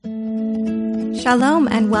Shalom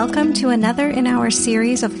and welcome to another in our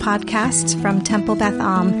series of podcasts from Temple Beth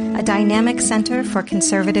Am, a dynamic center for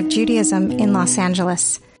conservative Judaism in Los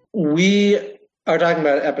Angeles. We are talking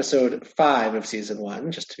about episode 5 of season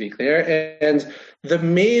 1, just to be clear. And the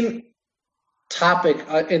main topic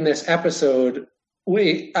in this episode,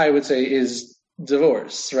 I would say, is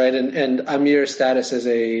divorce, right? And Amir's status as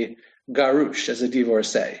a garush, as a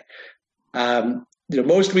divorcee.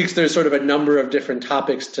 Most weeks there's sort of a number of different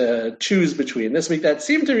topics to choose between. This week that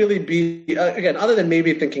seemed to really be, again, other than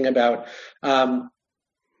maybe thinking about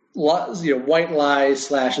white lies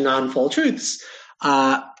 / non-full truths,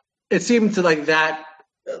 it seemed to like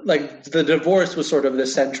the divorce was sort of the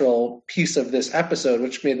central piece of this episode,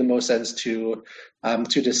 which made the most sense to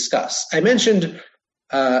discuss. I mentioned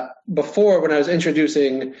before, when I was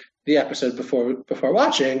introducing the episode before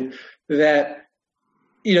watching, that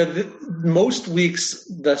most weeks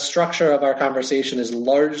the structure of our conversation is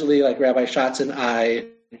largely like Rabbi Schatz and I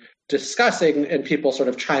discussing and people sort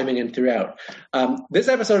of chiming in throughout. This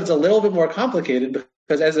episode is a little bit more complicated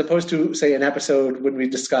because, as opposed to, say, an episode when we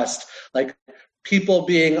discussed like people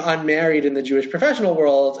being unmarried in the Jewish professional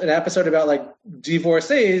world, an episode about like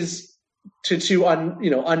divorcees to two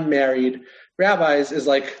unmarried rabbis is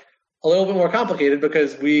like a little bit more complicated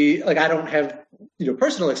because I don't have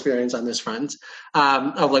personal experience on this front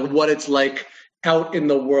of like what it's like out in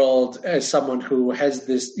the world as someone who has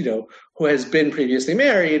this, who has been previously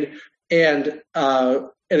married and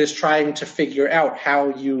is trying to figure out how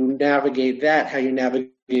you navigate that, how you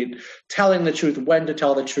navigate telling the truth, when to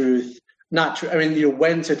tell the truth,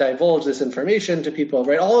 when to divulge this information to people,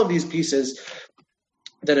 right? All of these pieces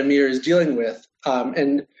that Amir is dealing with.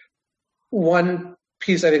 And one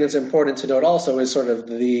piece I think it's important to note also is sort of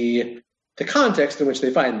the context in which they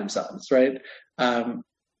find themselves, right?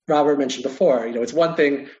 Robert mentioned before, it's one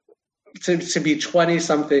thing to be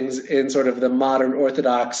 20-somethings in sort of the modern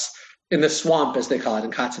Orthodox, in the swamp, as they call it in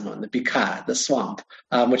Katzimon, the Bika, the swamp,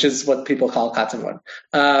 which is what people call Katzimon.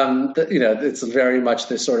 It's very much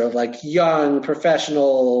this sort of like young,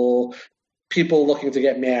 professional people looking to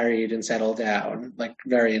get married and settle down, like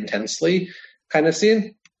very intensely kind of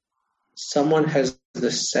scene. Someone has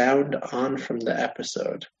the sound on from the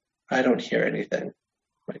episode. I don't hear anything,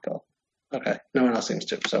 Michael. Okay, no one else seems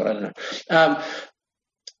to, so I don't know.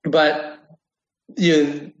 But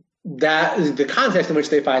that the context in which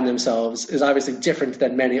they find themselves is obviously different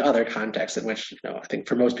than many other contexts in which, I think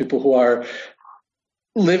for most people who are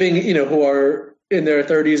living, who are in their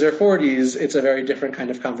 30s or 40s, it's a very different kind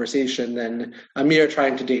of conversation than Amir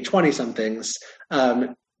trying to date 20-somethings,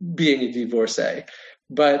 being a divorcee.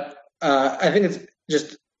 But I think it's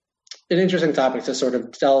just an interesting topic to sort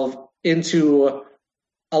of delve into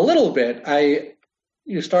a little bit.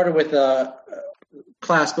 You started with a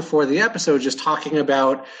class before the episode just talking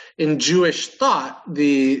about, in Jewish thought,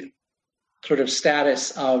 the sort of status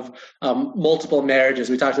of multiple marriages.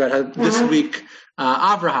 We talked about how this week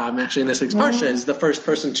Avraham, actually in this week's Parsha, is the first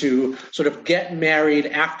person to sort of get married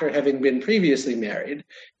after having been previously married.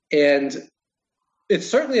 And it's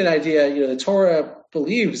certainly an idea, the Torah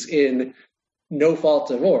believes in no-fault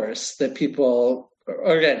divorce, that people,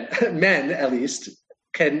 or again, men at least,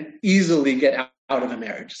 can easily get out of a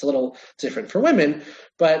marriage. It's a little different for women,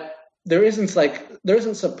 but there isn't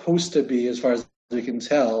supposed to be, as far as we can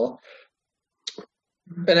tell,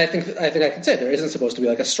 and I think I can say there isn't supposed to be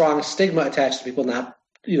like a strong stigma attached to people not,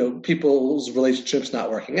 people's relationships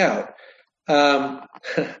not working out. The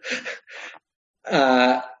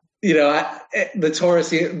Torah,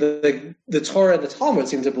 the Torah and the Talmud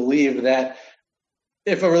seem to believe that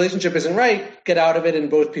if a relationship isn't right, get out of it, and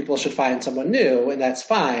both people should find someone new, and that's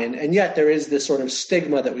fine. And yet there is this sort of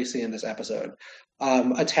stigma that we see in this episode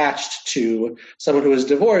attached to someone who is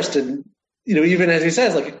divorced. And, even as he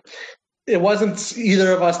says, like, it wasn't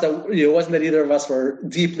either of us that, it wasn't that either of us were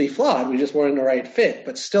deeply flawed. We just weren't the right fit,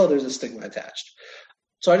 but still there's a stigma attached.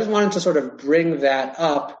 So I just wanted to sort of bring that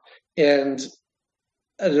up. And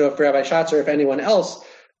I don't know if Rabbi Schatz or if anyone else,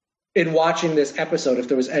 in watching this episode, if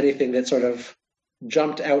there was anything that sort of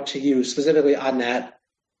jumped out to you specifically on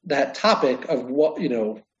that topic of what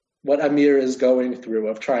Amir is going through,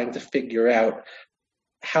 of trying to figure out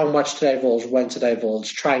how much to divulge, when to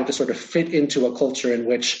divulge, trying to sort of fit into a culture in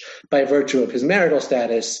which, by virtue of his marital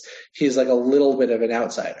status, he's like a little bit of an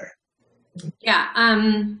outsider. Yeah.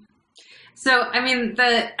 So,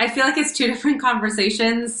 I feel like it's two different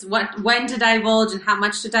conversations, when to divulge and how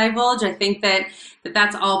much to divulge. I think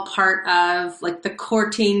that's all part of like the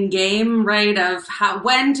courting game, right? Of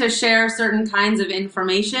when to share certain kinds of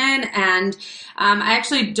information. And I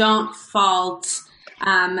actually don't fault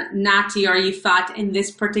Nati or Yifat in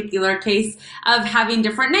this particular case of having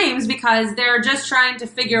different names because they're just trying to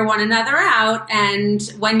figure one another out. And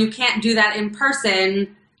when you can't do that in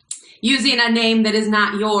person, using a name that is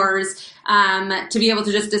not yours to be able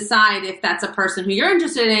to just decide if that's a person who you're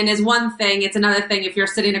interested in is one thing. It's another thing if you're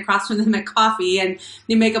sitting across from them at coffee and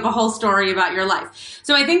you make up a whole story about your life.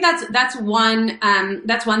 So I think that's one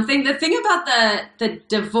thing. The thing about the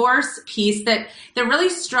divorce piece that really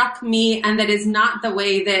struck me, and that is not the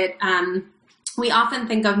way that we often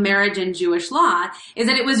think of marriage in Jewish law, is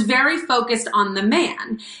that it was very focused on the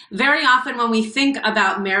man. Very often when we think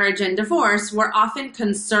about marriage and divorce, we're often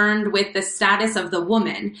concerned with the status of the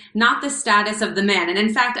woman, not the status of the man. And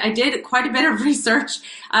in fact, I did quite a bit of research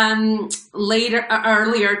earlier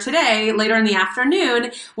today, later in the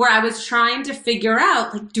afternoon, where I was trying to figure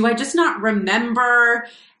out, like, do I just not remember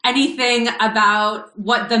anything about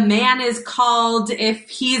what the man is called if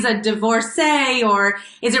he's a divorcee, or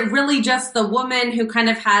is it really just the woman who kind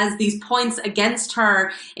of has these points against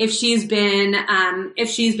her if she's been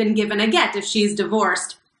given a get, if she's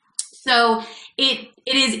divorced? So it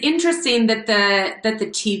is interesting that the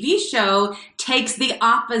TV show takes the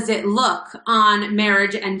opposite look on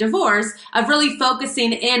marriage and divorce, of really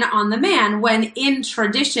focusing in on the man, when in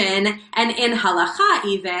tradition and in halakha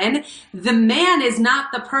even, the man is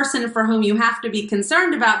not the person for whom you have to be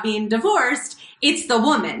concerned about being divorced. It's the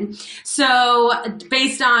woman. So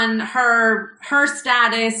based on her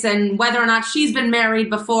status and whether or not she's been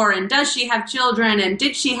married before, and does she have children, and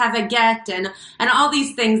did she have a get, and all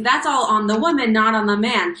these things, that's all on the woman, not on the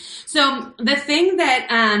man. So the thing that,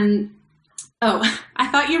 I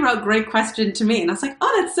thought you wrote great question to me, and I was like,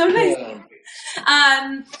 oh, that's so nice. Yeah.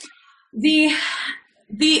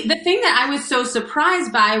 The thing that I was so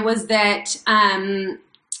surprised by was that,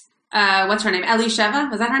 what's her name? Elisheva,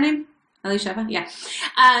 was that her name? Elisheva, yeah.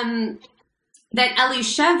 That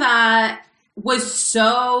Elisheva was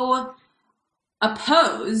so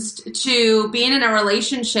opposed to being in a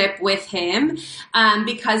relationship with him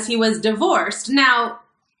because he was divorced. Now,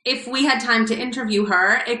 if we had time to interview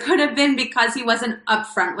her, it could have been because he wasn't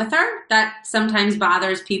upfront with her. That sometimes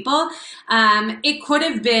bothers people. It could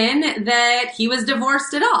have been that he was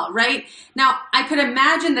divorced at all, right? Now, I could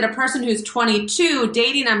imagine that a person who's 22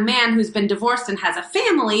 dating a man who's been divorced and has a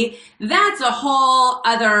family, that's a whole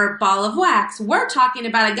other ball of wax. We're talking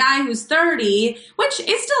about a guy who's 30, which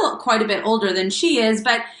is still quite a bit older than she is,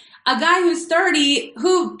 but a guy who's 30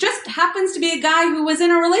 who just happens to be a guy who was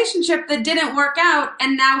in a relationship that didn't work out,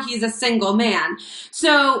 and now he's a single man.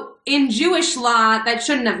 So in Jewish law, that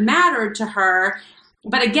shouldn't have mattered to her.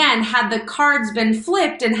 But again, had the cards been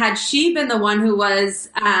flipped and had she been the one who was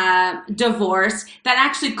divorced, that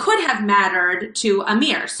actually could have mattered to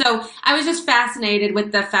Amir. So I was just fascinated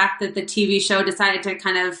with the fact that the TV show decided to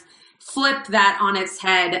kind of flip that on its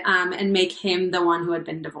head and make him the one who had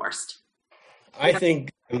been divorced. I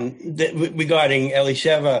think that regarding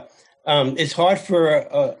Elisheva, it's hard for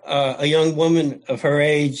a young woman of her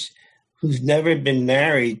age who's never been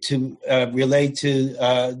married to relate to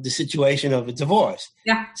the situation of a divorce.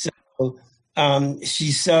 Yeah. So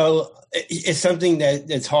it's something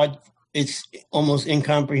that's hard. It's almost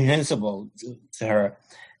incomprehensible to her.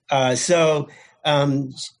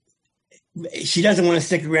 She doesn't want to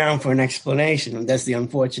stick around for an explanation. That's the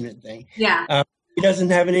unfortunate thing. Yeah. She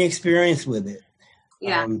doesn't have any experience with it.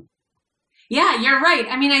 Yeah. Yeah, you're right.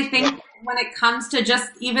 I mean, I think when it comes to just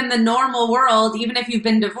even the normal world, even if you've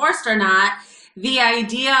been divorced or not, the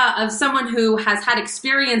idea of someone who has had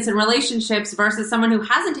experience in relationships versus someone who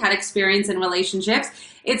hasn't had experience in relationships,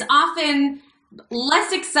 it's often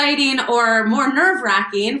less exciting or more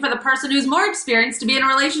nerve-wracking for the person who's more experienced to be in a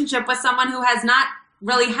relationship with someone who has not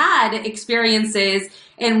really had experiences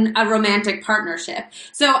in a romantic partnership.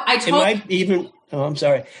 So I'm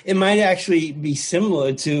sorry. It might actually be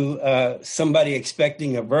similar to somebody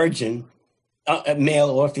expecting a virgin, male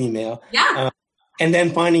or female. Yeah. And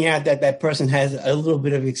then finding out that person has a little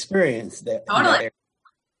bit of experience there. Totally.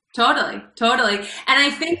 And I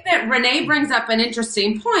think that Renee brings up an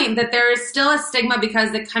interesting point, that there is still a stigma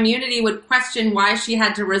because the community would question why she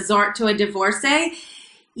had to resort to a divorcee.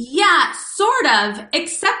 Yeah, sort of,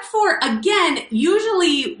 except for, again,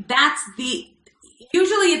 usually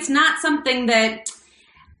it's not something that,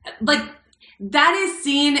 like, that is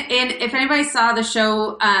seen in, if anybody saw the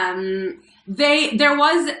show, there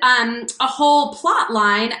was a whole plot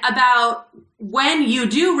line about when you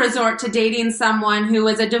do resort to dating someone who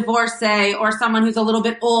is a divorcee or someone who's a little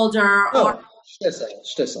bit older.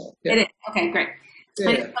 Shtisel. Yeah. It is. Okay, great. Yeah.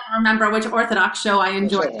 I just don't remember which Orthodox show I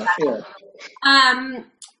enjoyed. Yeah.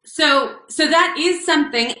 So that is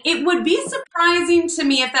something. It would be surprising to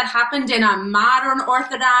me if that happened in a modern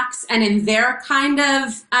Orthodox and in their kind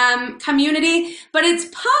of community, but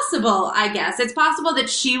it's possible, I guess. It's possible that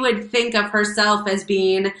she would think of herself as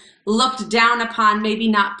being looked down upon, maybe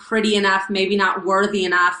not pretty enough, maybe not worthy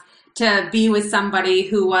enough to be with somebody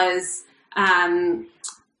who was who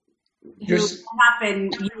had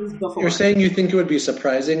been used before. You're saying you think it would be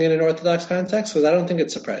surprising in an Orthodox context? Because I don't think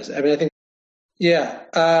it's surprising. I mean, I think, yeah.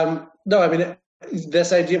 No, I mean,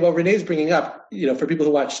 this idea, well, Renee's bringing up, for people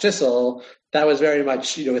who watch Shtisel, that was very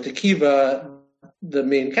much, with Akiva, the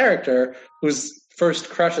main character, whose first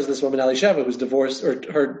crush is this woman, Elisheva, who's divorced, or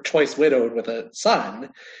her twice widowed with a son.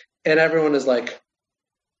 And everyone is like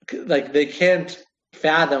they can't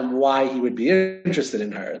fathom why he would be interested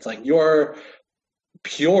in her. It's like, you're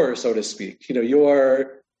pure, so to speak.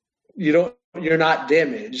 You're not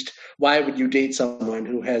damaged. Why would you date someone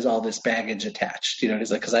who has all this baggage attached?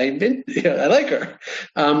 He's like, because I like her.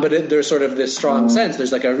 But there's sort of this strong sense.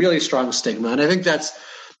 There's like a really strong stigma. And I think that's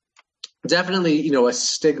definitely, a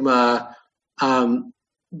stigma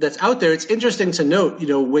that's out there. It's interesting to note,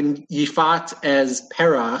 when Yifat as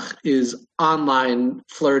Perach is online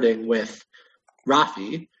flirting with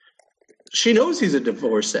Rafi, she knows he's a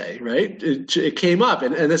divorcee, right? It came up,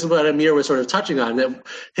 and this is what Amir was sort of touching on, that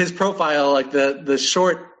his profile, like the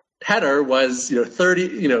short header was,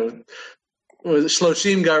 30, was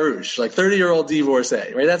Shloshim Garush, like 30-year-old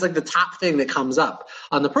divorcee, right? That's like the top thing that comes up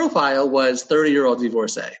on the profile was 30-year-old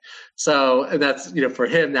divorcee. So, and that's, for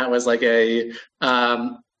him, that was like a,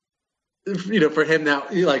 for him,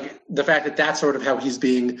 that, like the fact that that's sort of how he's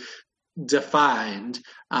being defined,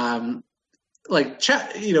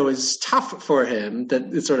 is tough for him,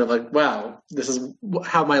 that it's sort of like, wow, this is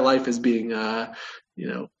how my life is being,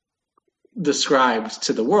 described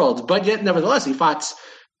to the world. But yet, nevertheless, Yifat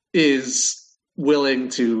is willing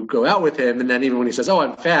to go out with him. And then even when he says, oh,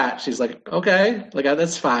 I'm fat, she's like, okay, like,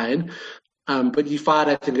 that's fine. But Yifat,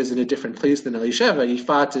 I think, is in a different place than Elisheva.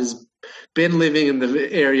 Yifat has been living in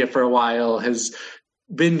the area for a while, has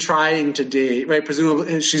been trying to date, right?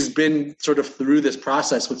 Presumably she's been sort of through this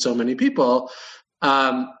process with so many people.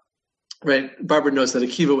 Right? Barbara knows that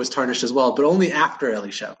Akiva was tarnished as well, but only after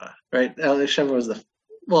Elisheva, right? Elisheva was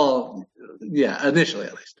initially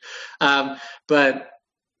at least. But,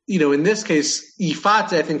 in this case,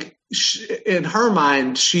 Yifat, I think in her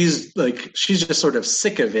mind, she's just sort of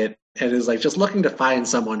sick of it and is like just looking to find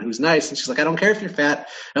someone who's nice. And she's like, I don't care if you're fat.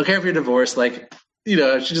 I don't care if you're divorced. Like, she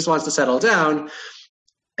just wants to settle down.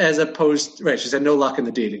 As opposed, right, she's had no luck in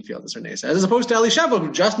the dating field, as Renee says, as opposed to Elisheva,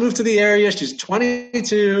 who just moved to the area. She's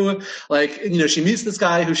 22. Like, she meets this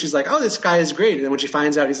guy who she's like, oh, this guy is great. And then when she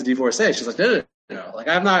finds out he's a divorcee, she's like, no, like,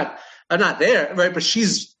 I'm not there, right? But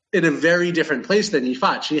she's in a very different place than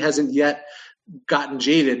Yifat. She hasn't yet gotten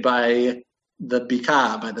jaded by the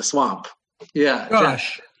Bika, by the swamp. Yeah.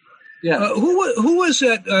 Gosh. Yeah. Who was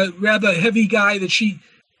that rather heavy guy that she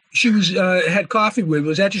was had coffee with?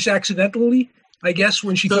 Was that just accidentally, I guess,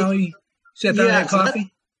 when she finally sat down and had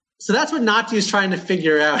coffee? So that's what Nati is trying to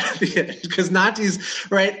figure out, because Nati's,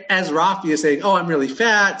 right, as Rafi is saying, oh, I'm really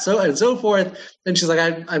fat, so and so forth. And she's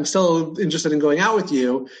like, I'm still interested in going out with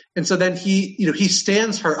you. And so then he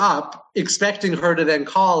stands her up, expecting her to then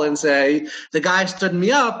call and say, the guy stood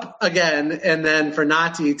me up again. And then for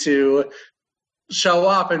Nati to show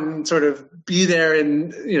up and sort of be there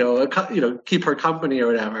and, keep her company or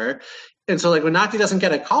whatever. And so, like, when Nati doesn't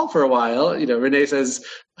get a call for a while, Renee says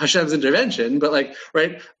Hashem's intervention, but, like,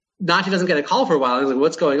 right, Nati doesn't get a call for a while. He's like,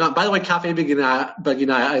 what's going on? By the way, Cafe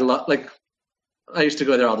Bagina, I love, like, I used to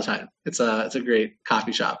go there all the time. It's a great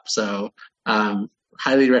coffee shop. So,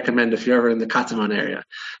 highly recommend if you're ever in the Katamon area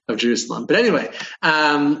of Jerusalem. But anyway,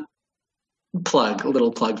 a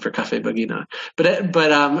little plug for Cafe Bagina.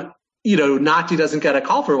 But Nati doesn't get a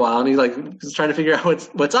call for a while, and he's trying to figure out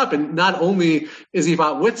what's up. And not only is he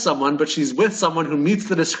with someone, but she's with someone who meets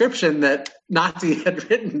the description that Nati had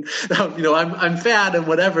written. I'm fat and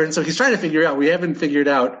whatever. And so he's trying to figure out. We haven't figured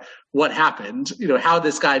out what happened. How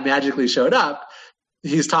this guy magically showed up.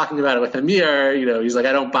 He's talking about it with Amir. He's like,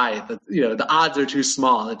 I don't buy it. The odds are too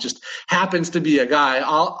small. It just happens to be a guy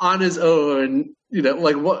all on his own.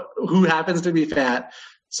 Who happens to be fat.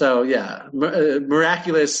 So, yeah,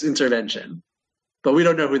 miraculous intervention. But we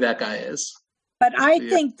don't know who that guy is. But I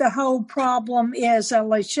think the whole problem is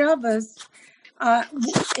Elisheva's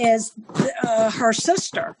is her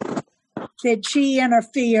sister, that she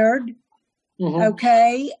interfered,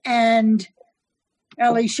 okay? And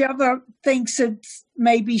Elisheva thinks it's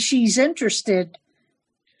maybe she's interested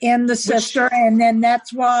in the sister, and then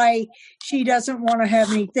that's why she doesn't want to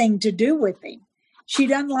have anything to do with him. She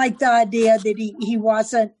doesn't like the idea that he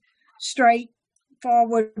wasn't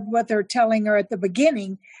straightforward what they're telling her at the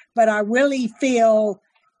beginning, but I really feel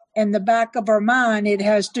in the back of her mind it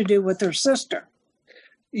has to do with her sister.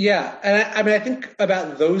 Yeah, and I mean, I think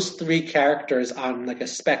about those three characters on like a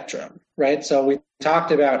spectrum, right? So we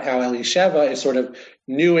talked about how Elisheva is sort of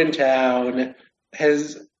new in town,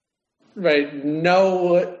 has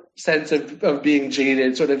no sense of being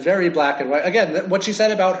jaded, sort of very black and white. Again, what she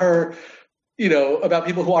said about her, about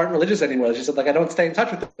people who aren't religious anymore, she said, like, I don't stay in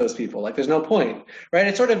touch with those people. Like, there's no point, right?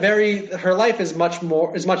 It's sort of her life is much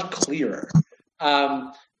clearer.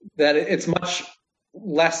 That it's much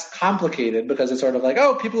less complicated because it's sort of like,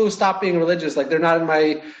 oh, people who stop being religious, like they're not in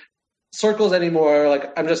my circles anymore.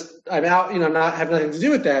 Like I'm out, not have nothing to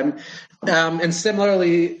do with them. And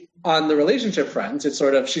similarly on the relationship front, it's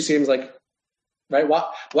sort of, she seems like, right,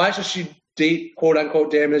 why should she date quote unquote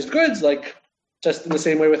damaged goods? Like just in the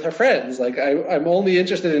same way with her friends. Like I'm only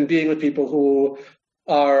interested in being with people who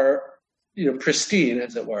are, pristine,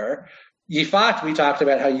 as it were. Yifat, we talked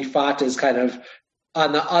about how Yifat is kind of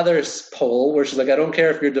on the other pole where she's like, I don't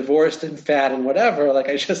care if you're divorced and fat and whatever, like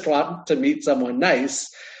I just want to meet someone nice.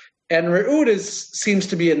 And Re'ud seems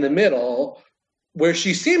to be in the middle where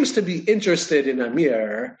she seems to be interested in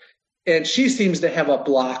Amir and she seems to have a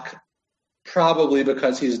block probably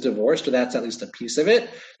because he's divorced, or that's at least a piece of it,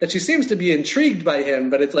 that she seems to be intrigued by him,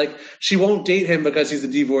 but it's like she won't date him because he's a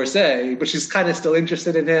divorcee, but she's kind of still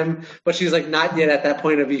interested in him, but she's like not yet at that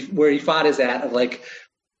point of where Yifat is at of like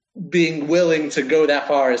being willing to go that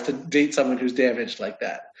far as to date someone who's damaged like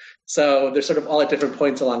that. So they're sort of all at different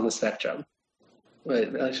points along the spectrum.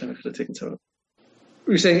 Wait, Elisheva could have taken some.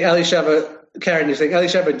 You're saying Elisheva, Karen, you're saying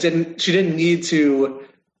Elisheva didn't need to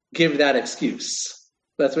give that excuse.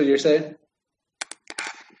 That's what you're saying?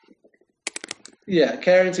 Yeah,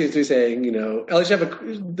 Karen seems to be saying,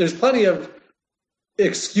 Elisheva, there's plenty of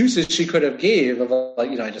excuses she could have gave of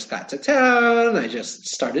like, I just got to town, I just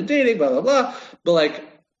started dating, blah, blah, blah. But like,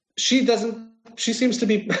 she seems to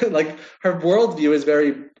be like, her worldview is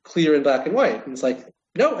very clear in black and white. And it's like,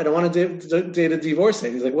 no, I don't want to date a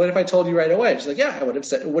divorcee. He's like, what if I told you right away? She's like, yeah, I would have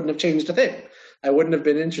said, it wouldn't have changed a thing. I wouldn't have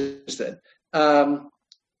been interested.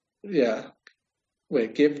 Yeah.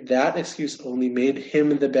 Wait, give that excuse only made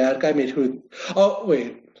him the bad guy? Made who? Oh,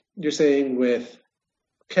 wait, you're saying with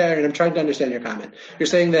Karen, I'm trying to understand your comment. You're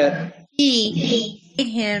saying that he made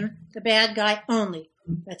him the bad guy only.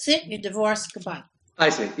 That's it. You're divorced. Goodbye.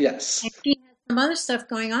 I see. Yes. And she has some other stuff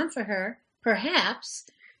going on for her. Perhaps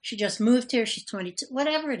she just moved here. She's 22,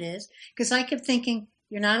 whatever it is. Because I kept thinking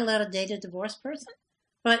you're not allowed to date a divorced person.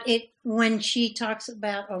 But when she talks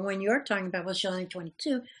about, or when you're talking about, well, she's only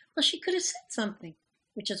 22. Well, she could have said something,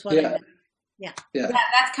 which is what I meant. Yeah,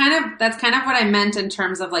 that's kind of what I meant in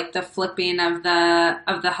terms of like the flipping of the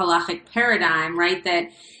halachic paradigm, right?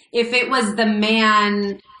 That if it was the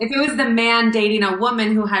man dating a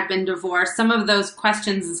woman who had been divorced, some of those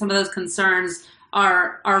questions and some of those concerns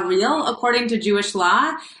are real according to Jewish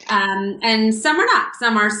law, and some are not.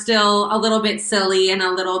 Some are still a little bit silly and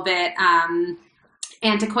a little bit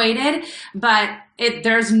antiquated, but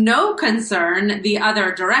there's no concern the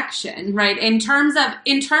other direction, right? In terms of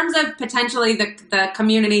potentially the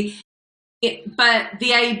community. But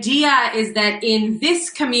the idea is that in this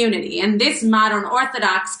community, in this modern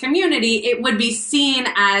Orthodox community, it would be seen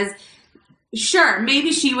as, sure,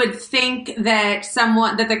 maybe she would think that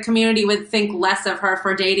the community would think less of her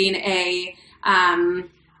for dating a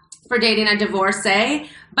divorcee,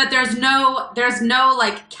 but there's no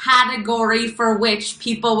like category for which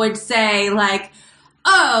people would say like,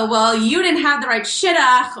 oh, well, you didn't have the right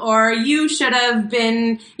shidduch, or you should have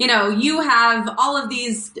been, you have all of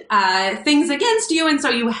these things against you, and so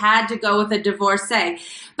you had to go with a divorcee.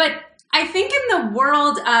 But I think in the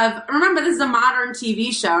world of, remember, this is a modern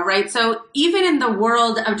TV show, right? So even in the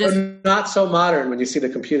world of just... Not so modern when you see the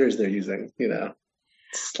computers they're using,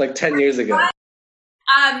 It's like 10 years ago.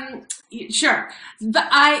 Sure. But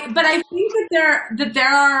I think that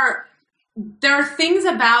there are things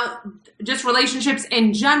about just relationships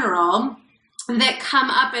in general that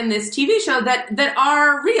come up in this TV show that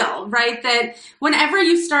are real, right? That whenever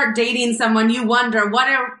you start dating someone, you wonder, what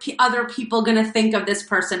are other people going to think of this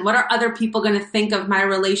person? What are other people going to think of my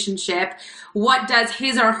relationship? What does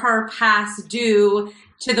his or her past do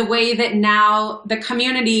to the way that now the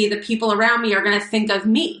community, the people around me are going to think of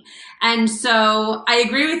me? And so I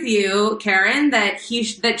agree with you, Karen, that she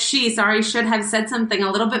should have said something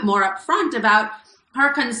a little bit more upfront about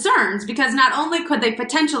her concerns, because not only could they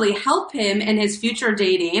potentially help him in his future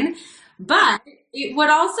dating, but it would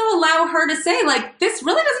also allow her to say, like, this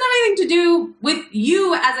really doesn't have anything to do with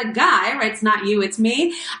you as a guy, right? It's not you, it's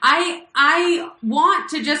me. I want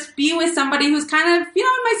to just be with somebody who's kind of, in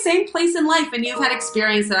my same place in life, and you've had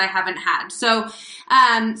experience that I haven't had. So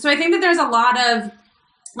I think that there's a lot of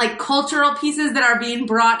like cultural pieces that are being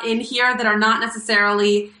brought in here that are not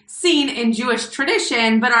necessarily seen in Jewish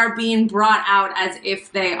tradition, but are being brought out as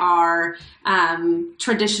if they are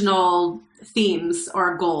traditional themes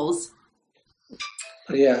or goals.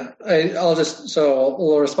 Yeah,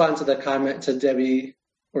 we'll respond to the comment to Debbie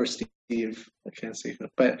or Steve. I can't see,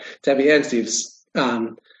 but Debbie and Steve's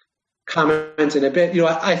comment in a bit.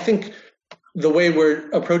 I think the way we're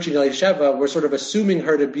approaching Elisheva, we're sort of assuming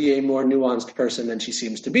her to be a more nuanced person than she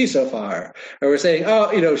seems to be so far. Or we're saying,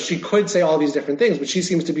 she could say all these different things, but she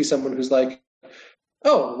seems to be someone who's like,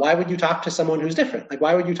 oh, why would you talk to someone who's different? Like,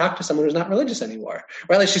 why would you talk to someone who's not religious anymore?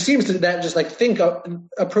 Right? Like, she seems to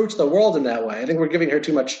approach the world in that way. I think we're giving her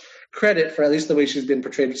too much credit for at least the way she's been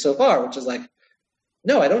portrayed so far, which is like,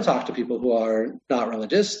 no, I don't talk to people who are not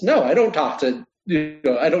religious. No, I don't talk to,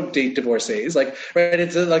 I don't date divorcees. Like, right?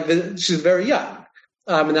 It's like she's very young,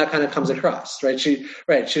 and that kind of comes across, right? She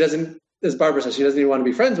doesn't, as Barbara says, she doesn't even want to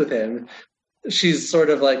be friends with him. She's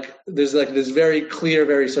sort of like, there's like this very clear,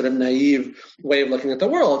 very sort of naive way of looking at the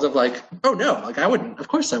world of like, oh no, like of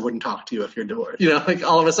course I wouldn't talk to you if you're divorced. Like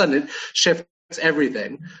all of a sudden it shifts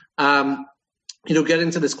everything.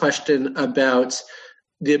 Getting to this question about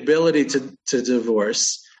the ability to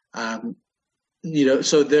divorce,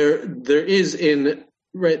 so there is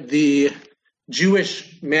the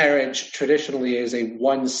Jewish marriage traditionally is a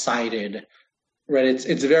one-sided, right?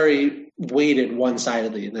 It's very weighted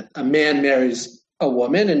one-sidedly, that a man marries a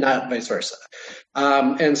woman and not vice versa.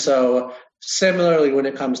 And so similarly, when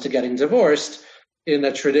it comes to getting divorced, in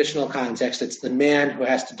a traditional context, it's the man who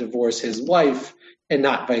has to divorce his wife and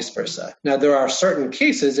not vice versa. Now, there are certain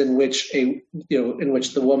cases in which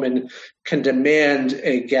the woman can demand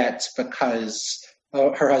a get because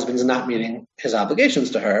her husband's not meeting his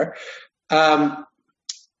obligations to her.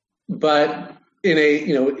 But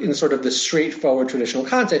in sort of the straightforward traditional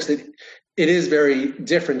context, it is very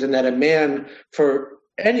different in that a man, for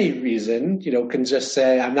any reason, can just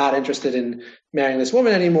say, I'm not interested in marrying this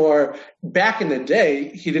woman anymore. Back in the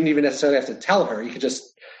day, he didn't even necessarily have to tell her. He could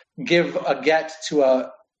just give a get to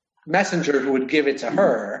a messenger who would give it to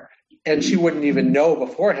her, and she wouldn't even know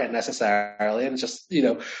beforehand necessarily. And just,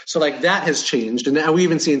 so like that has changed. And now we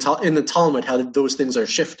even see in the Talmud how those things are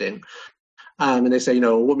shifting. And they say,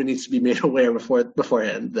 a woman needs to be made aware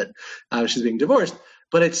beforehand that she's being divorced.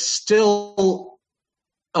 But it's still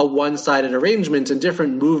a one-sided arrangement, and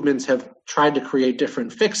different movements have tried to create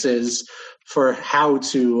different fixes for how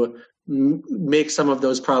to make some of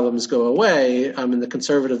those problems go away. In the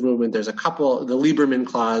conservative movement, there's a couple. The Lieberman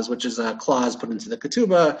clause, which is a clause put into the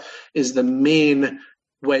Ketubah, is the main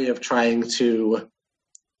way of trying to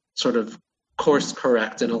sort of course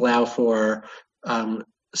correct and allow for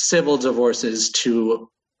civil divorces to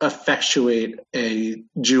effectuate a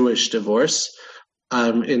Jewish divorce.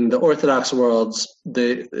 In the Orthodox worlds,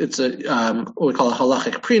 it's what we call a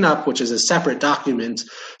halachic prenup, which is a separate document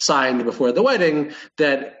signed before the wedding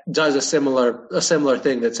that does a similar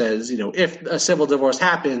thing that says, if a civil divorce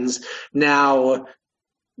happens, now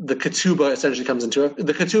the ketubah essentially comes into it.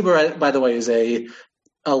 The ketubah, by the way, is a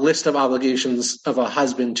list of obligations of a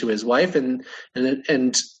husband to his wife, and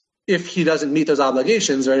if he doesn't meet those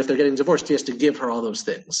obligations, right, if they're getting divorced, he has to give her all those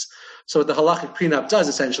things. So what the halachic prenup does,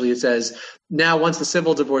 essentially, it says, now once the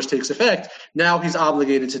civil divorce takes effect, now he's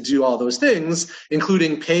obligated to do all those things,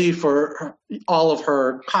 including pay for all of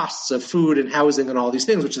her costs of food and housing and all these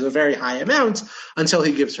things, which is a very high amount, until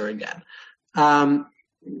he gives her again. And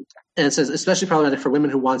it says, especially problematic for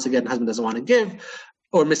women who wants to get and husband doesn't want to give,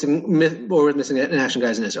 or missing in action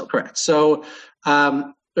guys in Israel. Correct. So,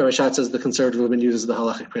 Rashad says the conservative movement uses the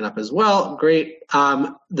halachic prenup as well. Great.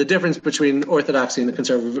 The difference between Orthodoxy and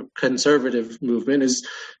the conservative movement is,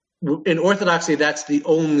 in Orthodoxy, that's the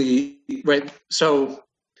only, right? So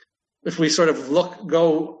if we sort of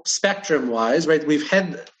go spectrum-wise, right, we've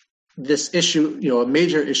had this issue, a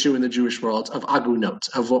major issue in the Jewish world of agunot,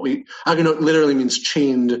 agunot literally means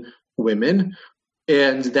chained women,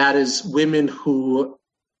 and that is women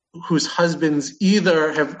whose husbands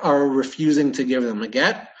either are refusing to give them a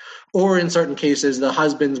get, or in certain cases, the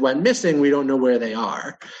husbands went missing, we don't know where they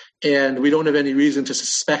are. And we don't have any reason to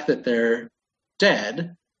suspect that they're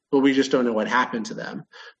dead, but we just don't know what happened to them.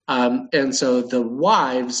 And so the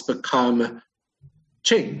wives become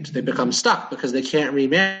chained. They become stuck because they can't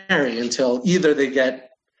remarry until either they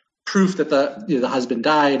get proof that the husband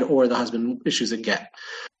died or the husband issues a get.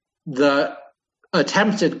 The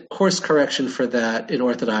attempted course correction for that in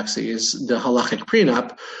Orthodoxy is the halachic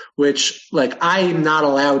prenup, which, like, I'm not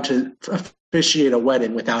allowed to officiate a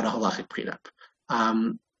wedding without a halachic prenup.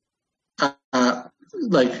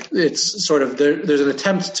 Like, it's sort of there's an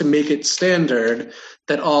attempt to make it standard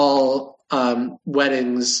that all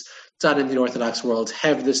weddings done in the Orthodox world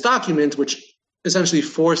have this document, which essentially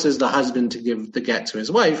forces the husband to give the get to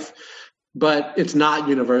his wife, but it's not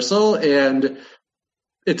universal, and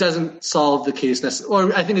it doesn't solve the case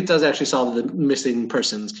or I think it does actually solve the missing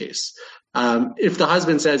persons case. If the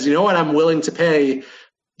husband says, you know what, I'm willing to pay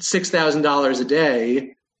 $6,000 a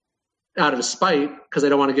day out of spite because I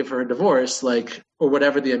don't want to give her a divorce, like, or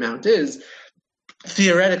whatever the amount is,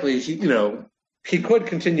 theoretically, he could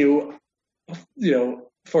continue,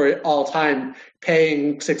 for all time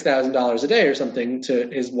paying $6,000 a day or something to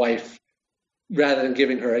his wife rather than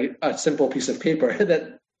giving her a simple piece of paper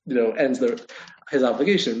that, ends his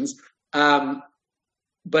obligations.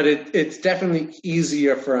 But it's definitely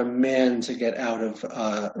easier for a man to get out of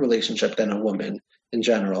a relationship than a woman in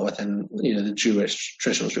general within, the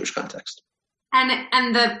traditional Jewish context.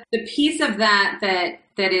 And the piece of that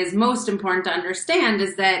is most important to understand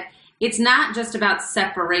is that it's not just about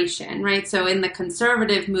separation, right? So in the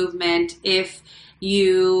conservative movement, if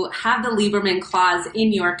you have the Lieberman clause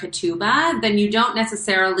in your ketubah, then you don't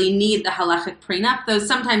necessarily need the halachic prenup, though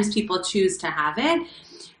sometimes people choose to have it.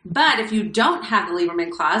 But if you don't have the Lieberman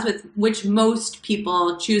clause, which most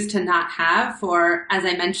people choose to not have for, as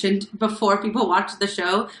I mentioned before, people watch the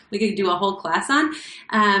show, we could do a whole class on,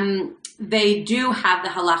 they do have the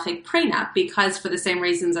halachic prenup because for the same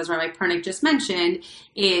reasons as Rabbi Pernick just mentioned,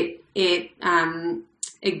 it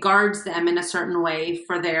guards them in a certain way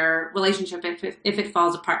for their relationship if it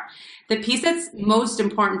falls apart. The piece that's most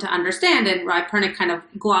important to understand, and Rabbi Pernick kind of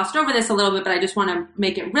glossed over this a little bit, but I just want to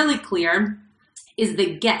make it really clear, is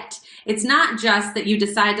the get. It's not just that you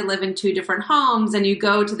decide to live in two different homes and you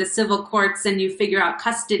go to the civil courts and you figure out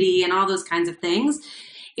custody and all those kinds of things.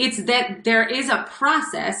 It's that there is a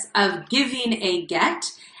process of giving a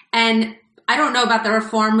get. And I don't know about the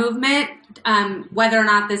Reform movement, whether or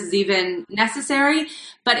not this is even necessary,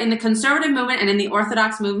 but in the conservative movement and in the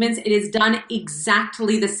Orthodox movements, it is done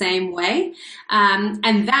exactly the same way.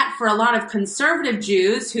 And that for a lot of conservative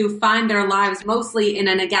Jews who find their lives mostly in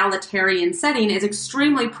an egalitarian setting is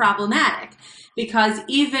extremely problematic, because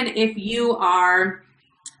even if you are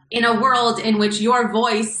in a world in which your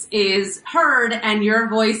voice is heard and your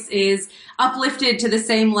voice is uplifted to the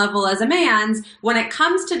same level as a man's, when it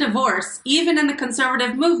comes to divorce, even in the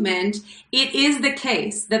conservative movement, it is the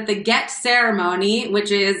case that the get ceremony,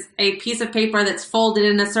 which is a piece of paper that's folded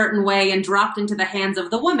in a certain way and dropped into the hands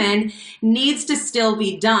of the woman, needs to still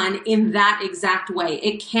be done in that exact way.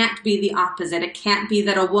 It can't be the opposite. It can't be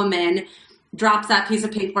that a woman drops that piece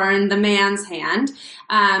of paper in the man's hand.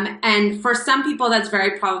 And for some people, that's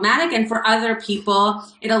very problematic. And for other people,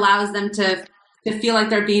 it allows them to feel like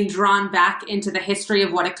they're being drawn back into the history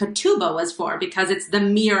of what a ketubah was for, because it's the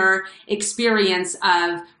mere experience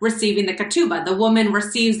of receiving the ketubah. The woman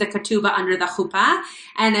receives the ketubah under the chuppah,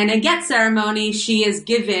 and in a get ceremony, she is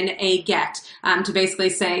given a get to basically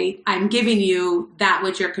say, I'm giving you that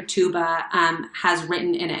which your ketubah has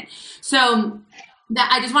written in it. So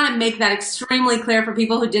I just want to make that extremely clear for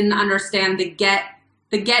people who didn't understand the get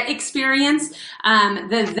experience.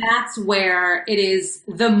 That's where it is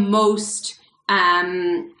the most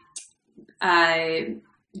divided.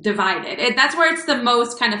 That's where it's the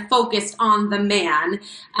most kind of focused on the man.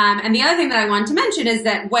 And the other thing that I wanted to mention is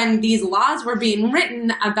that when these laws were being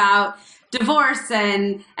written about divorce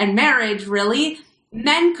and marriage, really,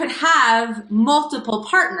 men could have multiple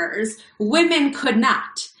partners. Women could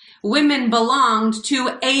not. Women belonged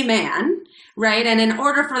to a man, right? And in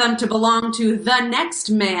order for them to belong to the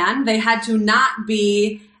next man, they had to not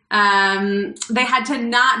be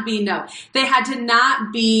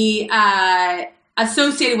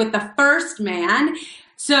associated with the first man.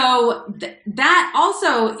 So that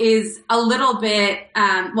also is a little bit,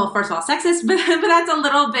 first of all, sexist, but that's a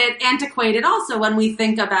little bit antiquated also when we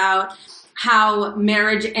think about how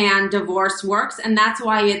marriage and divorce works. And that's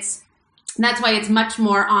why it's much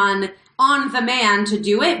more on the man to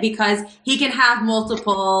do it, because he can have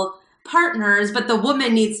multiple partners, but the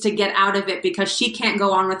woman needs to get out of it because she can't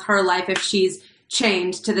go on with her life if she's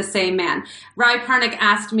chained to the same man. Rabbi Pernick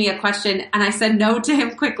asked me a question and I said no to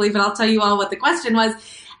him quickly, but I'll tell you all what the question was.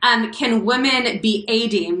 Can women be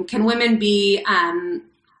adim? Can women be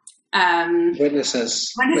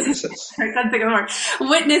witnesses? I can't think of the word.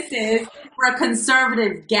 Witnesses for a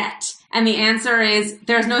conservative get. And the answer is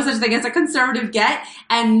there's no such thing as a conservative get.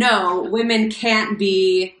 And no, women can't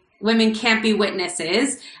be women can't be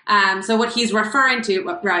witnesses. So what he's referring to,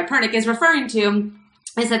 what Rabbi Pernick is referring to,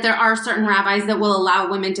 is that there are certain rabbis that will allow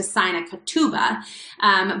women to sign a ketubah.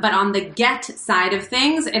 But on the get side of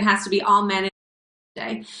things, it has to be all men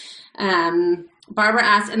day. Barbara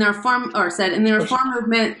asked, in the Reform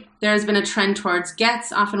movement, there has been a trend towards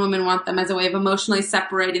gets. Often women want them as a way of emotionally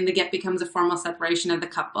separating. The get becomes a formal separation of the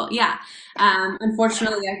couple. Yeah.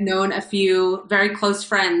 Unfortunately, I've known a few very close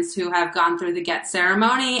friends who have gone through the get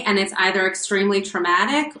ceremony, and it's either extremely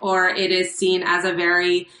traumatic or it is seen as a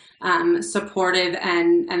very supportive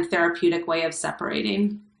and therapeutic way of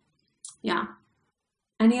separating. Yeah.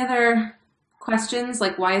 Any other questions?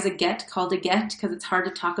 Like, why is a get called a get? Because it's hard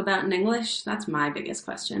to talk about in English? That's my biggest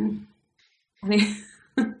question.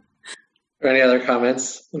 Or any other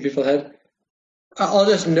comments that people had? I'll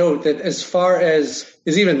just note that as far as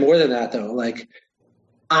is even more than that, though. Like,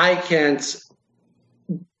 I can't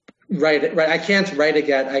write it. Right? I can't write a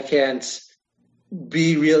get. I can't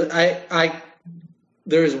be real.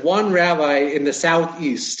 There's one rabbi in the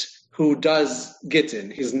Southeast who does gittin.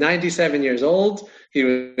 He's 97 years old. He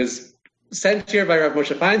was sent here by Rav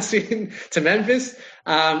Moshe Feinstein to Memphis,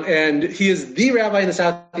 and he is the rabbi in the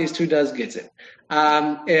Southeast who does gittin.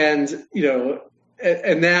 And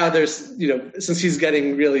now there's, since he's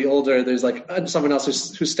getting really older, there's like someone else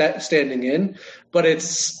who's standing in, but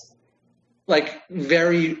it's like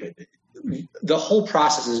the whole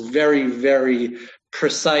process is very, very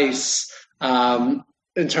precise,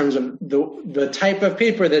 in terms of the type of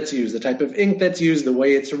paper that's used, the type of ink that's used, the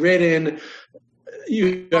way it's written.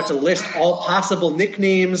 You have to list all possible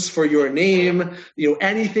nicknames for your name.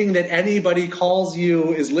 Anything that anybody calls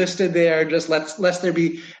you is listed there, just lest there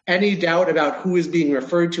be any doubt about who is being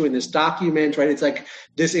referred to in this document, right? It's like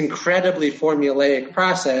this incredibly formulaic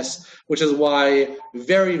process, which is why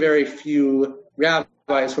very, very few rabbis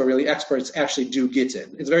who are really experts actually do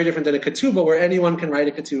gittin. It's very different than a ketubah, where anyone can write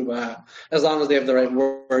a ketubah as long as they have the right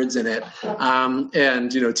words in it.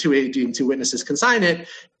 And 2 witnesses can sign it.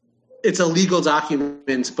 It's a legal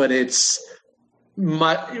document, but it's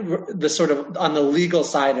the sort of on the legal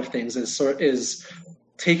side of things is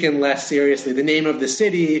taken less seriously. The name of the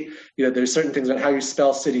city, there's certain things about how you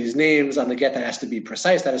spell cities' names on the get that has to be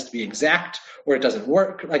precise, that has to be exact, or it doesn't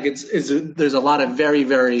work. Like there's a lot of very,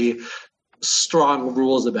 very strong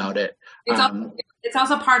rules about it. It's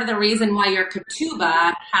also part of the reason why your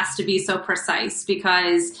ketubah has to be so precise,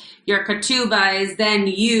 because your ketubah is then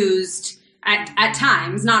used at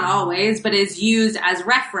times, not always, but is used as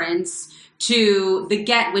reference to the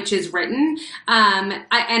get which is written.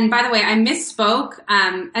 And by the way, I misspoke.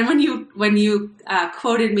 And when you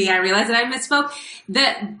quoted me, I realized that I misspoke.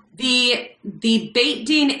 The Beit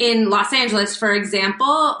Din in Los Angeles, for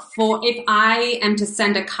example, for if I am to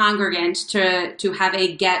send a congregant to have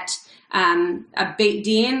a get, a Beit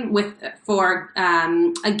Din for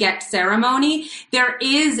a get ceremony, there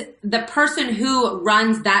is the person who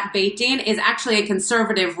runs that Beit Din is actually a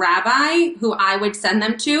conservative rabbi who I would send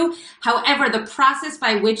them to. However, the process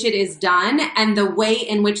by which it is done and the way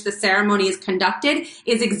in which the ceremony is conducted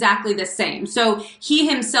is exactly the same. So he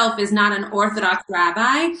himself is not an Orthodox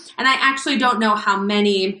rabbi, and I actually don't know how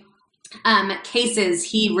many cases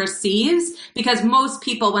he receives, because most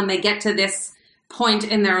people, when they get to this point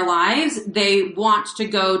in their lives, they want to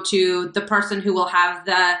go to the person who will have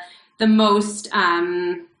the most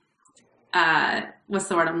what's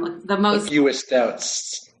the word I'm looking, the most, the fewest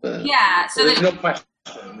doubts. Yeah. So there's no question.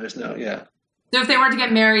 There's no, yeah. So if they were to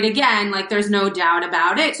get married again, like there's no doubt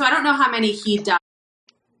about it. So I don't know how many he does.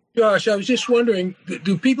 Josh, I was just wondering,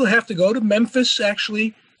 do people have to go to Memphis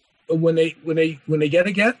actually when they get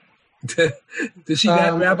a get to see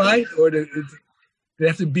that rabbi, or do they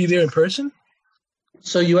have to be there in person?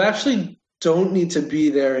 So you actually don't need to be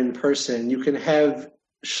there in person. You can have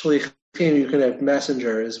shlichim, you can have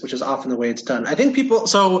messengers, which is often the way it's done. I think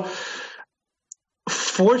so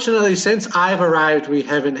fortunately, since I've arrived, we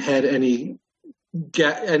haven't had any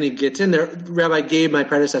gittin. There, Rabbi Gabe, my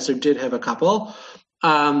predecessor, did have a couple.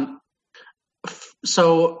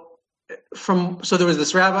 So there is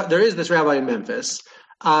this rabbi in Memphis.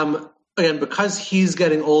 Again, because he's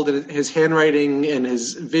getting old and his handwriting and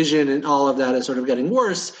his vision and all of that is sort of getting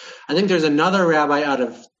worse, I think there's another rabbi out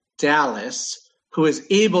of Dallas who is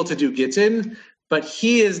able to do gittin, but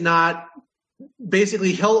he is not.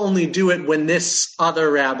 Basically, he'll only do it when this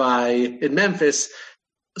other rabbi in Memphis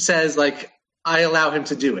says, like, I allow him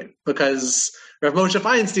to do it, because Rav Moshe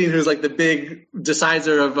Feinstein, who's like the big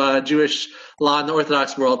decider of Jewish law in the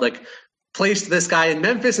Orthodox world, like, placed this guy in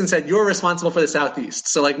Memphis and said, you're responsible for the Southeast.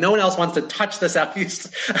 So like no one else wants to touch the Southeast.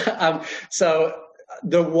 So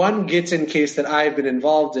the one gittin case that I've been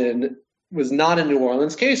involved in, was not a New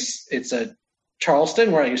Orleans case. It's a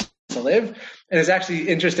Charleston, where I used to live. And it's actually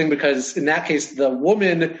interesting because in that case, the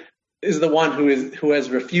woman is the one who has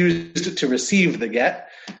refused to receive the get.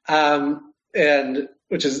 And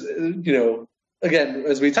which is, again,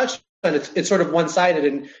 as we touched on, it's sort of one-sided,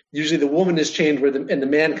 and usually the woman is chained and the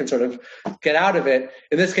man can sort of get out of it.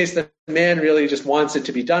 In this case, the man really just wants it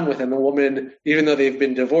to be done with, and the woman, even though they've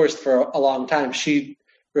been divorced for a long time, she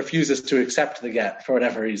refuses to accept the get for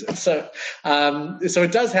whatever reason. So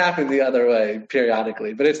it does happen the other way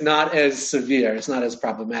periodically, but it's not as severe. It's not as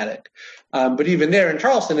problematic. But even there in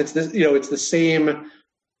Charleston, it's the same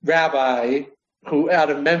rabbi who out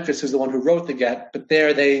of Memphis who's the one who wrote the get. But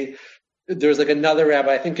there's like another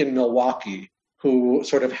rabbi, I think in Milwaukee, who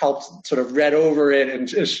sort of helped, sort of read over it and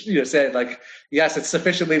said like, yes, it's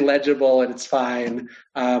sufficiently legible and it's fine.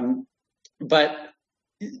 But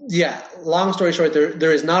yeah, long story short,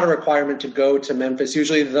 there is not a requirement to go to Memphis.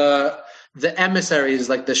 Usually the emissaries,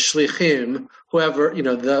 like the shlichim, whoever,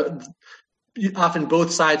 often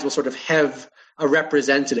both sides will sort of have a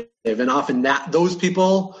representative, and often those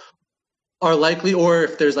people are likely, or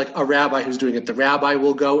if there's like a rabbi who's doing it, the rabbi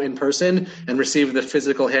will go in person and receive the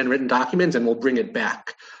physical handwritten document and will bring it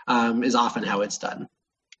back, is often how it's done.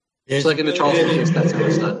 So like in the Charleston case, that's how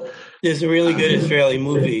it's done. There's a really good Israeli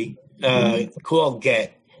movie called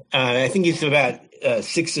Get. I think it's about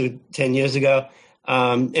 6 or 10 years ago.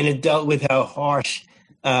 And it dealt with how harsh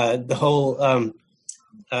the whole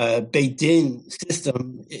Beit Din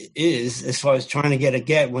system is as far as trying to get a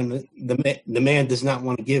get when the man does not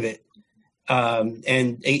want to give it.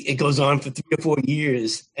 And it goes on for 3 or 4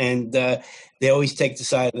 years. And they always take the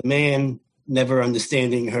side of the man, never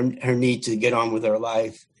understanding her need to get on with her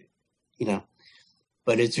life,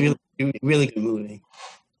 But it's really, really good movie.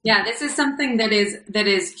 Yeah, this is something that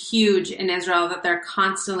is huge in Israel, that they're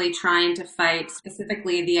constantly trying to fight,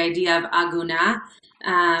 specifically the idea of aguna.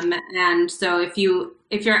 And so if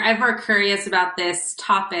you're ever curious about this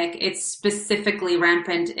topic, it's specifically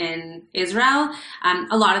rampant in Israel.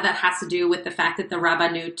 A lot of that has to do with the fact that the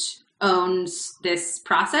Rabbanut owns this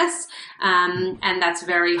process. And that's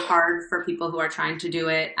very hard for people who are trying to do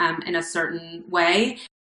it in a certain way.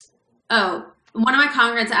 One of my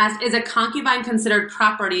congregants asked, is a concubine considered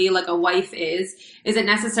property like a wife is? Is it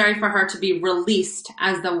necessary for her to be released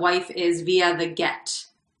as the wife is via the get?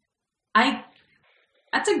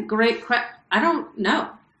 That's a great question. I don't know.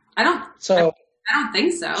 I don't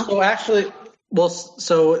think so. So actually,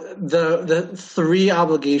 so the 3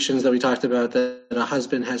 obligations that we talked about that a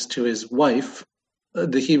husband has to his wife,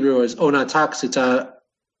 the Hebrew is onatak sita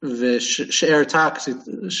v'she'erta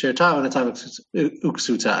onatak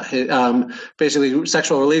uksuta. Basically,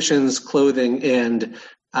 sexual relations, clothing, and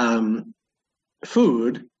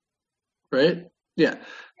food, right? Yeah.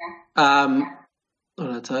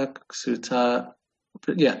 Onatak suta.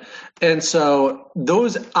 Yeah. And so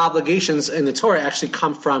those obligations in the Torah actually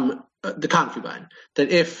come from the concubine. That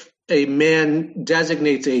if a man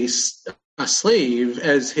designates a slave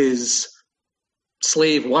as his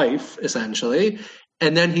slave wife, essentially,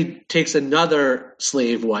 and then he takes another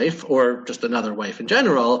slave wife, or just another wife in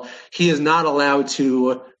general, he is not allowed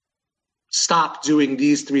to stop doing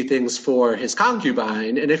these 3 things for his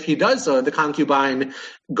concubine. And if he does so, the concubine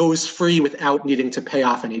goes free without needing to pay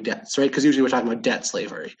off any debts, right? Because usually we're talking about debt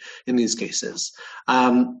slavery in these cases.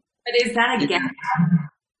 But is that a get?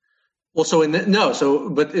 Well,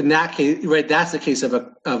 but in that case, right, that's the case of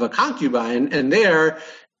a concubine, and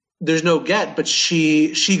there's no get, but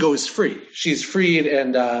she goes free. She's freed,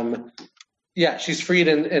 and she's freed,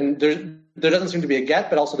 and there doesn't seem to be a get,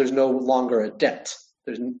 but also there's no longer a debt.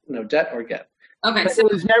 There's no debt or get. Okay, but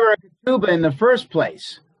it was never a ketubah in the first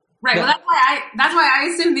place. Right. No. Well, that's why I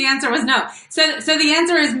assumed the answer was no. So the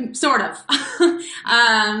answer is sort of.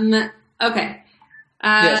 Okay.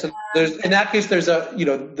 So in that case, there's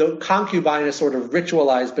the concubine is sort of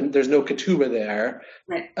ritualized, but there's no ketubah there,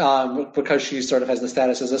 right? Because she sort of has the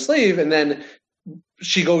status as a slave, and then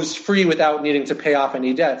she goes free without needing to pay off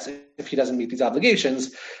any debts if he doesn't meet these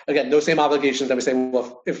obligations. Again, those same obligations that we say,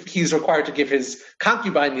 well, if he's required to give his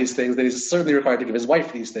concubine these things, then he's certainly required to give his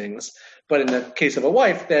wife these things. But in the case of a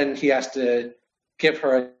wife, then he has to give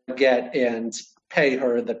her a get and pay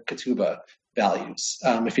her the ketubah values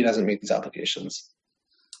if he doesn't meet these obligations.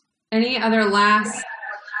 Any other last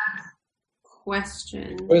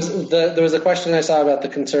questions? There was a question I saw about the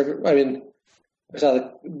I saw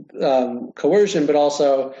the coercion, but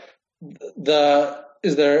also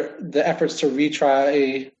is there the efforts to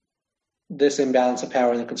retry this imbalance of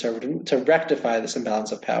power in the conservative, to rectify this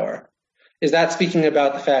imbalance of power? Is that speaking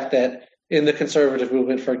about the fact that in the conservative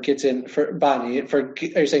movement are you saying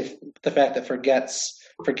the fact that for gets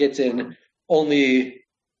for Gittin, only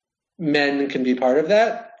men can be part of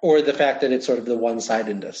that, or the fact that it's sort of the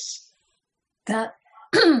one-sidedness? That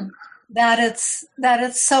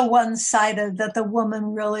it's so one-sided that the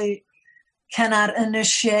woman really cannot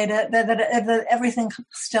initiate it, that everything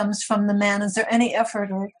stems from the man. Is there any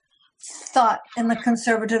effort or thought in the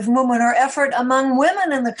conservative movement, or effort among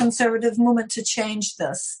women in the conservative movement, to change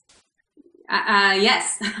this?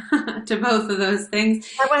 Yes, to both of those things.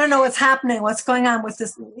 I want to know what's happening, what's going on with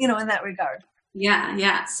this, in that regard.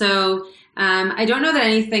 Yeah. So I don't know that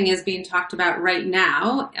anything is being talked about right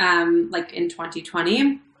now, like in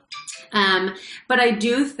 2020. But I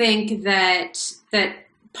do think that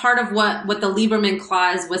part of what the Lieberman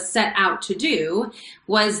Clause was set out to do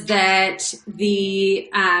was that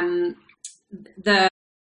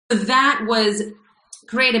that was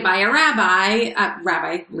created by a rabbi,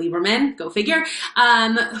 Rabbi Lieberman, go figure,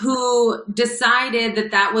 who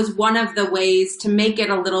decided that was one of the ways to make it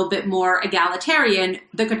a little bit more egalitarian.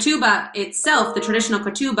 The ketubah itself, the traditional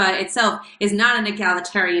ketubah itself, is not an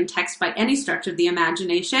egalitarian text by any stretch of the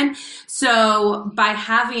imagination. So by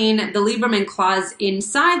having the Lieberman Clause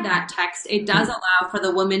inside that text, it does allow for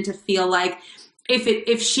the woman to feel like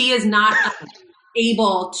if she is not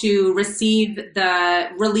able to receive the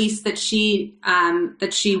release that she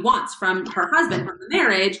wants from her husband from the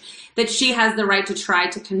marriage, that she has the right to try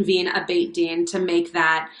to convene a Beit Din to make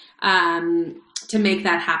that happen.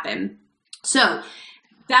 So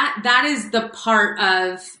that is the part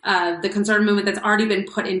of the conservative movement that's already been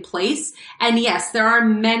put in place. And yes, there are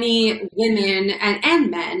many women and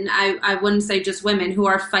men, I wouldn't say just women, who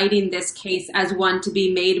are fighting this case as one to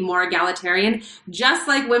be made more egalitarian, just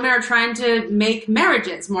like women are trying to make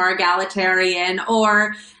marriages more egalitarian,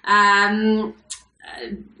 or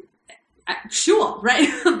shul, right?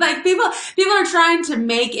 Like people are trying to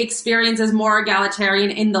make experiences more egalitarian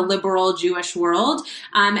in the liberal Jewish world.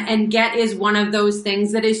 And get is one of those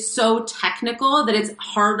things that is so technical that it's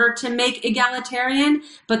harder to make egalitarian,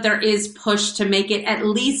 but there is push to make it at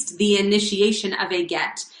least the initiation of a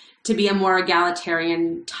get to be a more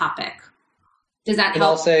egalitarian topic. Does that help? And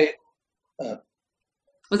I'll say,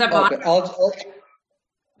 was that Bonnie? Okay,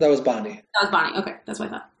 that was Bonnie. That was Bonnie. Okay, that's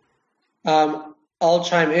what I thought. I'll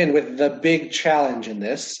chime in with the big challenge in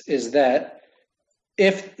this is that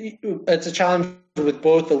if it's a challenge with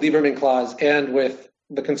both the Lieberman Clause and with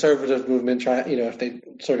the conservative movement, if they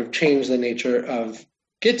sort of change the nature of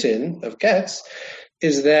Gittin, of gets,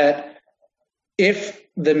 is that if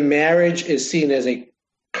the marriage is seen as a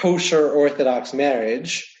kosher Orthodox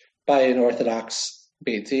marriage by an Orthodox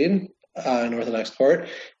Beit Din, an Orthodox court,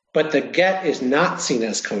 but the get is not seen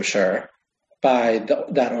as kosher by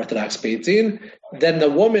that Orthodox Beit Din, then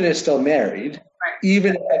the woman is still married, right,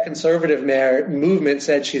 even if the conservative movement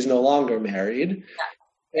said she's no longer married.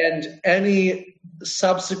 Yeah. And any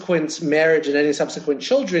subsequent marriage and any subsequent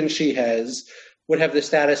children she has would have the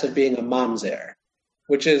status of being a mamzer,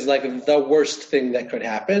 which is like the worst thing that could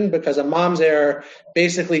happen, because a mamzer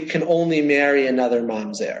basically can only marry another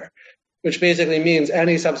mamzer, which basically means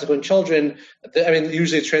any subsequent children,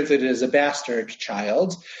 usually it's translated as a bastard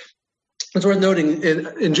child. It's worth noting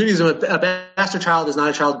in Judaism, a bastard child is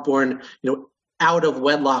not a child born, out of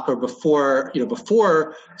wedlock or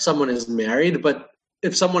before someone is married. But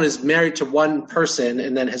if someone is married to one person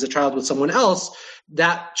and then has a child with someone else,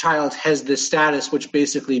 that child has this status, which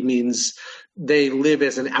basically means they live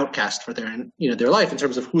as an outcast for their life in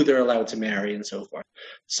terms of who they're allowed to marry and so forth.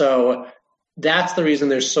 So that's the reason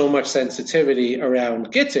there's so much sensitivity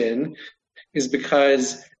around Gittin, is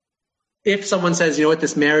because if someone says,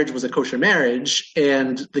 this marriage was a kosher marriage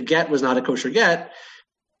and the get was not a kosher get,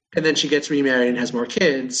 and then she gets remarried and has more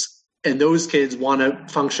kids, and those kids want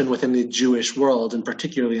to function within the Jewish world, and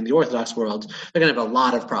particularly in the Orthodox world, they're going to have a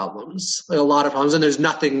lot of problems, and there's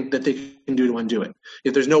nothing that they can do to undo it.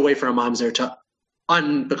 If there's no way for a mamzer to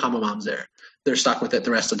unbecome a mamzer, they're stuck with it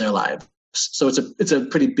the rest of their lives. So it's a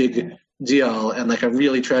pretty big deal, and like a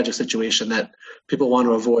really tragic situation that people want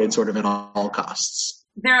to avoid sort of at all costs.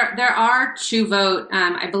 There are tshuvot.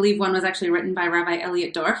 I believe one was actually written by Rabbi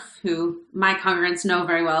Elliot Dorff, who my congregants know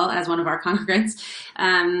very well as one of our congregants,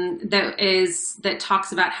 that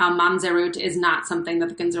talks about how mamzerut is not something that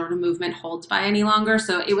the conservative movement holds by any longer.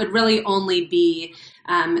 So it would really only be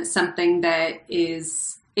something that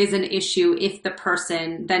is an issue if the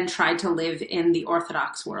person then tried to live in the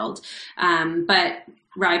Orthodox world. But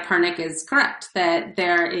Rabbi Pernick is correct that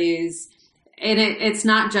there is. And it's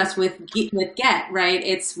not just with get, right?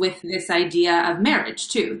 It's with this idea of marriage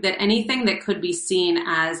too, that anything that could be seen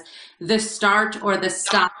as the start or the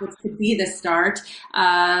stop, which could be the start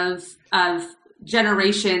of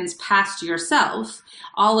generations past yourself,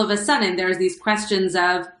 all of a sudden there's these questions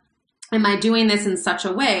of, am I doing this in such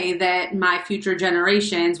a way that my future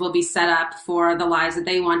generations will be set up for the lives that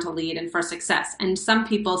they want to lead and for success? And some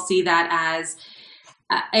people see that as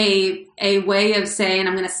a way of saying,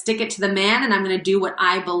 I'm going to stick it to the man and I'm going to do what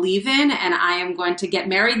I believe in, and I am going to get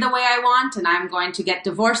married the way I want, and I'm going to get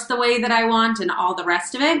divorced the way that I want, and all the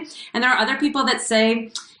rest of it. And there are other people that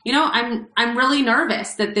say, you know, I'm really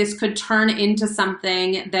nervous that this could turn into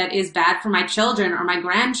something that is bad for my children or my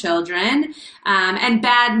grandchildren. And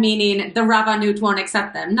bad meaning the Rabbanut won't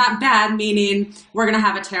accept them. Not bad meaning we're going to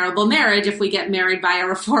have a terrible marriage if we get married by a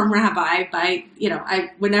Reform rabbi. I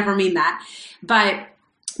would never mean that. But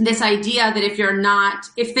this idea that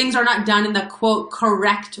if things are not done in the quote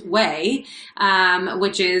correct way,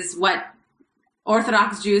 which is what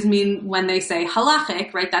Orthodox Jews mean when they say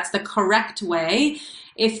halachic, right? That's the correct way.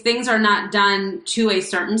 If things are not done to a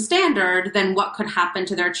certain standard, then what could happen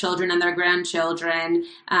to their children and their grandchildren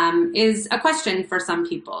is a question for some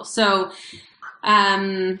people. So,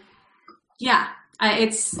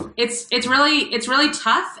 it's really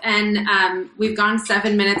tough, and we've gone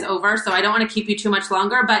 7 minutes over, so I don't want to keep you too much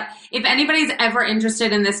longer. But if anybody's ever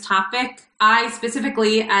interested in this topic, I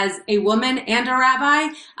specifically, as a woman and a rabbi,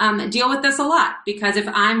 deal with this a lot, because if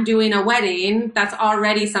I'm doing a wedding, that's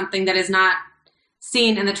already something that is not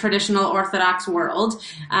seen in the traditional Orthodox world.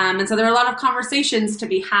 And so there are a lot of conversations to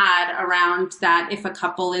be had around that if a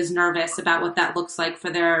couple is nervous about what that looks like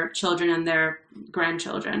for their children and their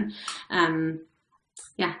grandchildren.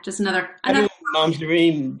 Just another. How do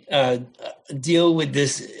Mamzerim deal with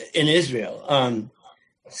this in Israel?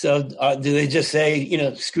 So do they just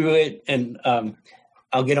say, screw it, and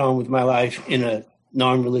I'll get on with my life in a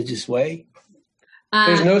non-religious way?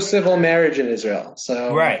 There's no civil marriage in Israel.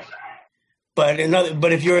 So right. But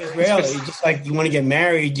if you're Israeli, just like you want to get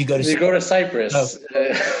married, you go to Cyprus.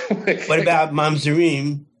 What about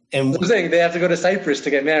Mamzerim? And I'm saying they have to go to Cyprus to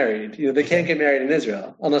get married. They can't get married in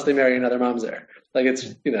Israel unless they marry another mamzer.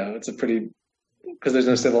 It's a pretty, because there's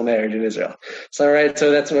no civil marriage in Israel. So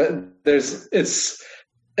that's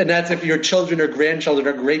and that's if your children or grandchildren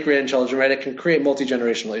or great grandchildren, right? It can create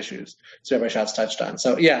multi-generational issues. So Rabbi Schatz touched on.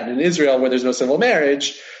 So in Israel where there's no civil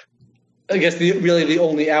marriage, I guess the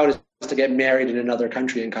only out is to get married in another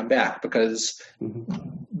country and come back, because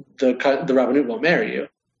the Rabbanut won't marry you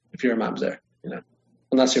if you're a mamzer,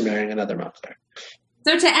 unless you're marrying another mamzer.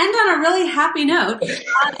 So to end on a really happy note,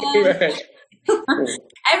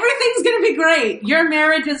 everything's going to be great. Your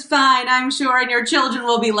marriage is fine, I'm sure, and your children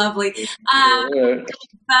will be lovely.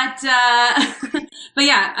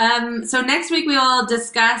 So next week we will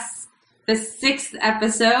discuss the 6th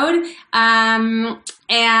episode.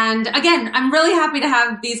 And again, I'm really happy to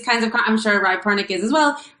have these kinds of, I'm sure Rabbi Pernick is as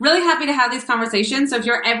well, really happy to have these conversations. So if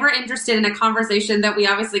you're ever interested in a conversation that we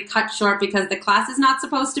obviously cut short because the class is not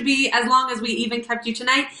supposed to be as long as we even kept you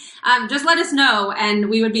tonight, just let us know, and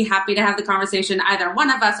we would be happy to have the conversation, either one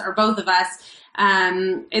of us or both of us.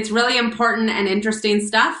 It's really important and interesting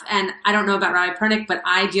stuff. And I don't know about Rabbi Pernick, but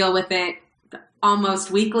I deal with it almost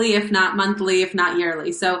weekly, if not monthly, if not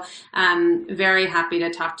yearly. So very happy to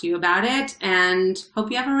talk to you about it, and hope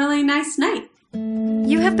you have a really nice night.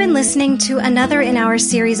 You have been listening to another in our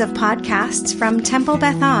series of podcasts from Temple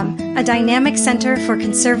Beth Am, a dynamic center for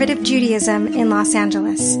conservative Judaism in Los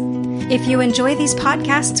Angeles. If you enjoy these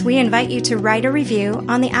podcasts, we invite you to write a review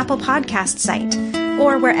on the Apple Podcast site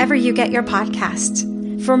or wherever you get your podcasts.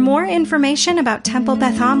 For more information about Temple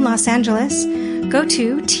Beth Am Los Angeles, go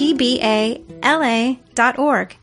to tbala.org.